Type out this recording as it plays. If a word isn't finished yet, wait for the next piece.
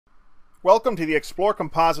Welcome to the Explore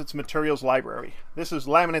Composites Materials Library. This is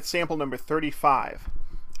laminate sample number 35.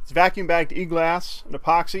 It's vacuum bagged e-glass and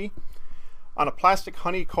epoxy on a plastic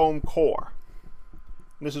honeycomb core.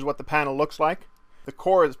 And this is what the panel looks like. The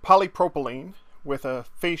core is polypropylene with a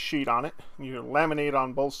face sheet on it. You laminate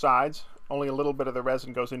on both sides. Only a little bit of the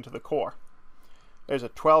resin goes into the core. There's a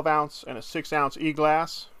 12 ounce and a 6 ounce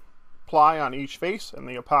e-glass ply on each face, and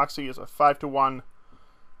the epoxy is a 5:1.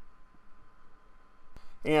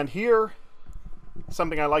 And here,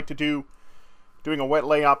 something I like to do, doing a wet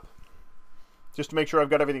layup, just to make sure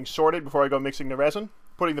I've got everything sorted before I go mixing the resin,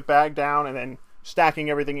 putting the bag down and then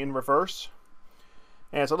stacking everything in reverse.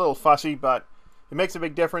 And it's a little fussy, but it makes a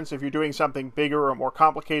big difference if you're doing something bigger or more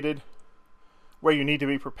complicated, where you need to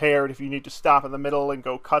be prepared. If you need to stop in the middle and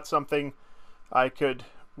go cut something, I could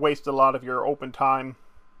waste a lot of your open time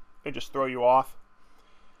and just throw you off,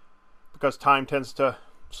 because time tends to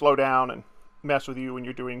slow down and mess with you when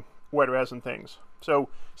you're doing wet resin things. So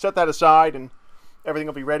set that aside and everything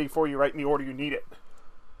will be ready for you right in the order you need it.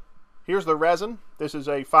 Here's the resin. This is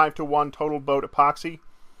a 5:1 total boat epoxy.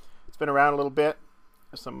 It's been around a little bit.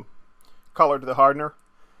 There's some color to the hardener.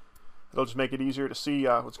 It'll just make it easier to see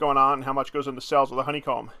what's going on and how much goes in the cells of the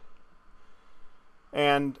honeycomb.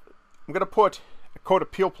 And I'm going to put a coat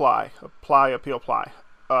of peel ply,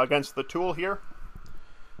 against the tool here.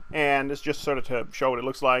 And it's just sort of to show what it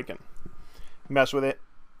looks like and mess with it.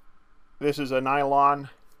 This is a nylon,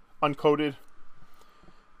 uncoated,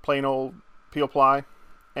 plain old peel ply,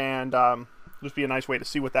 and just be a nice way to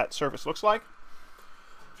see what that surface looks like.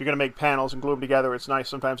 If you're going to make panels and glue them together, it's nice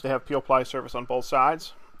sometimes to have peel ply surface on both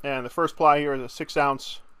sides. And the first ply here is a 6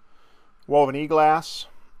 ounce woven e-glass.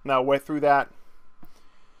 Now wet through that,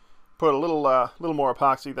 put a little more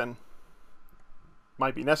epoxy than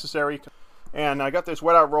might be necessary. And I got this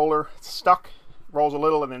wet out roller. It's stuck, rolls a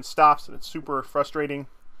little and then stops, and it's super frustrating.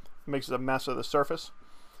 It makes a mess of the surface.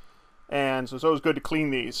 And so it's always good to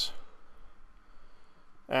clean these.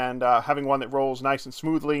 And having one that rolls nice and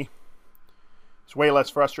smoothly is way less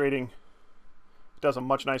frustrating. It does a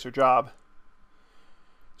much nicer job.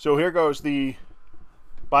 So here goes the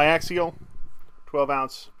biaxial 12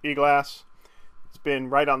 ounce e-glass. It's been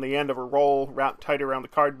right on the end of a roll, wrapped tight around the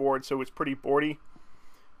cardboard, so it's pretty boardy.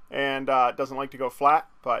 And it doesn't like to go flat,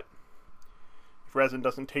 but if resin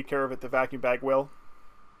doesn't take care of it, the vacuum bag will.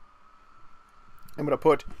 I'm going to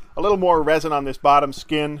put a little more resin on this bottom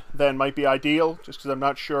skin than might be ideal, just because I'm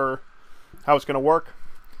not sure how it's going to work.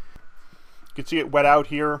 You can see it wet out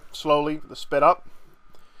here slowly with the spit up.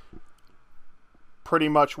 Pretty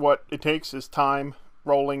much what it takes is time,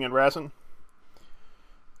 rolling, and resin.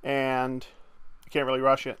 And you can't really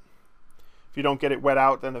rush it. If you don't get it wet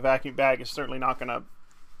out, then the vacuum bag is certainly not going to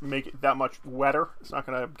make it that much wetter. It's not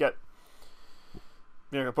going to get,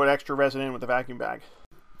 you're going to put extra resin in with the vacuum bag.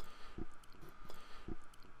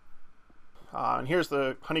 And here's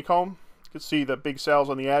the honeycomb. You can see the big cells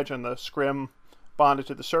on the edge and the scrim bonded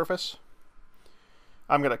to the surface.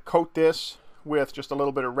 I'm going to coat this with just a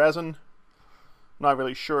little bit of resin. I'm not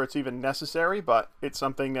really sure it's even necessary, but it's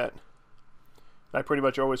something that I pretty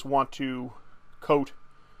much always want to coat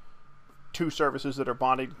two surfaces that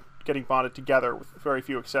are getting bonded together, with very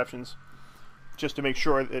few exceptions, just to make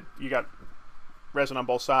sure that you got resin on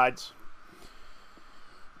both sides.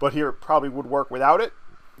 But here it probably would work without it.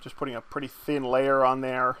 Just putting a pretty thin layer on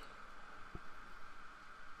there.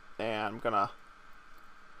 And I'm gonna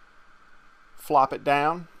flop it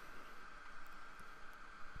down.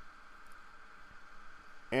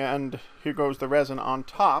 And here goes the resin on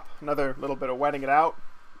top. Another little bit of wetting it out.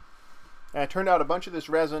 And it turned out a bunch of this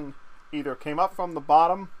resin either came up from the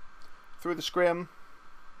bottom through the scrim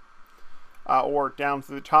or down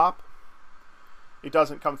through the top. It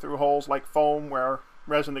doesn't come through holes like foam, where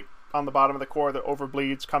resin that on the bottom of the core that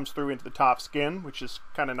overbleeds comes through into the top skin, which is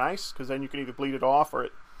kind of nice, because then you can either bleed it off or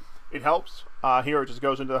it helps. Here it just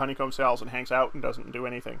goes into the honeycomb cells and hangs out and doesn't do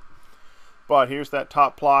anything. But here's that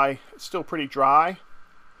top ply. It's still pretty dry.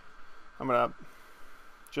 I'm going to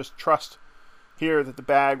just trust here that the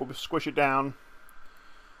bag will squish it down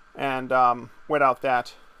and wet out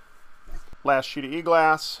that last sheet of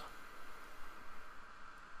e-glass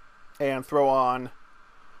and throw on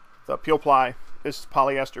the peel ply. This is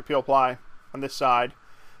polyester peel ply on this side,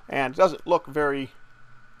 and it doesn't look very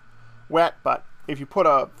wet, but if you put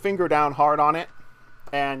a finger down hard on it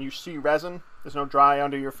and you see resin, there's no dry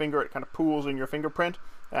under your finger, it kind of pools in your fingerprint,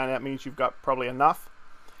 and that means you've got probably enough.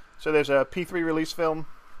 So there's a P3 release film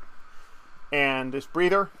and this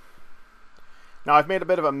breather. Now I've made a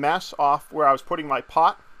bit of a mess off where I was putting my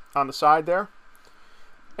pot on the side there,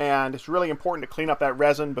 And it's really important to clean up that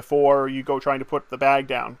resin before you go trying to put the bag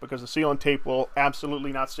down, because the sealant tape will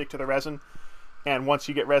absolutely not stick to the resin. And once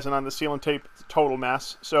you get resin on the sealant tape, it's a total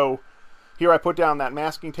mess. So here I put down that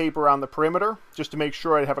masking tape around the perimeter just to make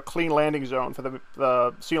sure I have a clean landing zone for the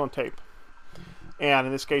sealant tape. And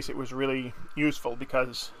in this case, it was really useful,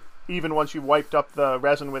 because even once you've wiped up the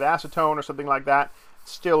resin with acetone or something like that,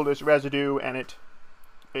 still there's residue, and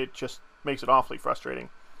it just makes it awfully frustrating.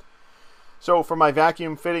 So for my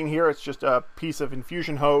vacuum fitting here, it's just a piece of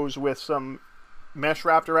infusion hose with some mesh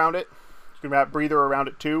wrapped around it. You can wrap breather around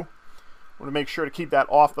it too. I want to make sure to keep that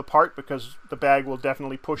off the part, because the bag will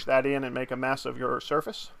definitely push that in and make a mess of your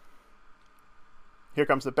surface. Here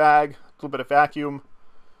comes the bag, a little bit of vacuum,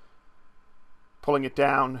 pulling it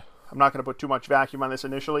down. I'm not going to put too much vacuum on this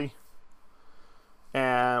initially,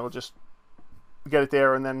 and we'll just get it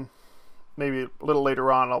there, and then maybe a little later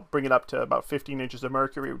on I'll bring it up to about 15 inches of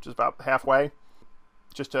mercury, which is about halfway,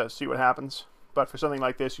 just to see what happens. But for something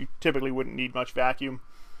like this, you typically wouldn't need much vacuum.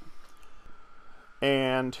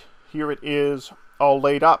 And here it is all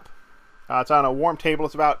laid up. It's on a warm table.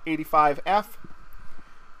 It's about 85F.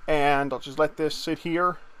 And I'll just let this sit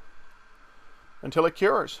here until it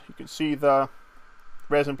cures. You can see the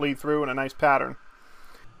resin bleed through in a nice pattern.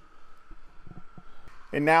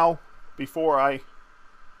 And now, before I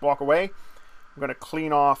walk away, I'm going to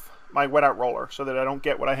clean off my wet out roller so that I don't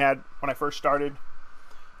get what I had when I first started,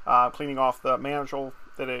 cleaning off the mantle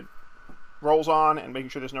that it rolls on and making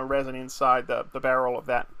sure there's no resin inside the barrel of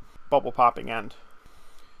that bubble popping end.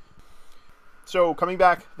 So coming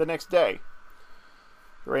back the next day,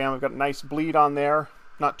 here I am. I've got a nice bleed on there,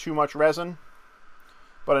 not too much resin,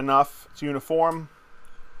 but enough. It's uniform.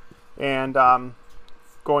 And I'm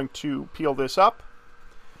going to peel this up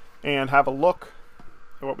and have a look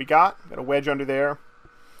at what we got. Got a wedge under there.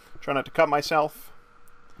 Try not to cut myself.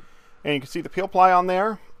 And you can see the peel ply on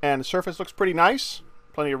there, and the surface looks pretty nice.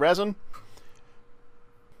 Plenty of resin.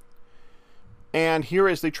 And here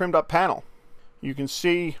is the trimmed up panel. You can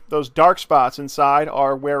see those dark spots inside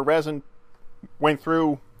are where resin went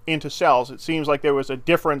through into cells. It seems like there was a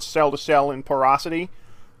difference cell to cell in porosity.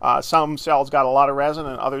 Some cells got a lot of resin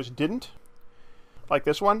and others didn't, like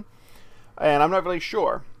this one. And I'm not really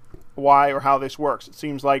sure why or how this works. It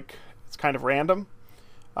seems like it's kind of random.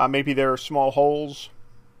 Maybe there are small holes.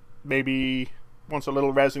 Maybe once a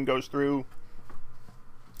little resin goes through,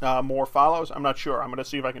 more follows. I'm not sure. I'm going to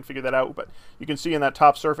see if I can figure that out. But you can see in that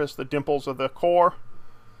top surface the dimples of the core.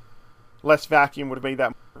 Less vacuum would have made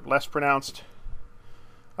that less pronounced.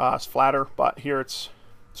 It's flatter, but here it's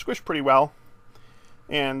squished pretty well.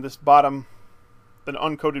 And this bottom, the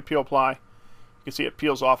uncoated peel ply, you can see it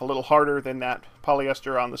peels off a little harder than that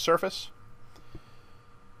polyester on the surface,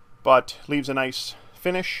 but leaves a nice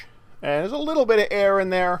finish. And there's a little bit of air in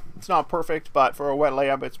there. It's not perfect, but for a wet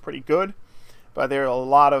layup, it's pretty good. But there's a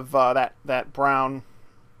lot of that brown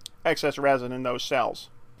excess resin in those cells.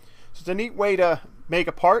 So it's a neat way to make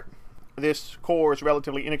a part. This core is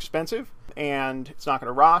relatively inexpensive, and it's not going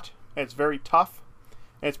to rot. And it's very tough,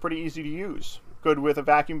 and it's pretty easy to use. Good with a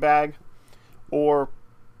vacuum bag, or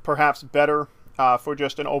perhaps better for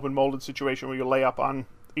just an open molded situation where you lay up on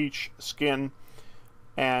each skin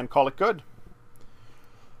and call it good.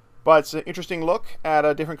 But it's an interesting look at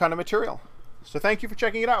a different kind of material. So thank you for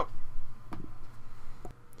checking it out.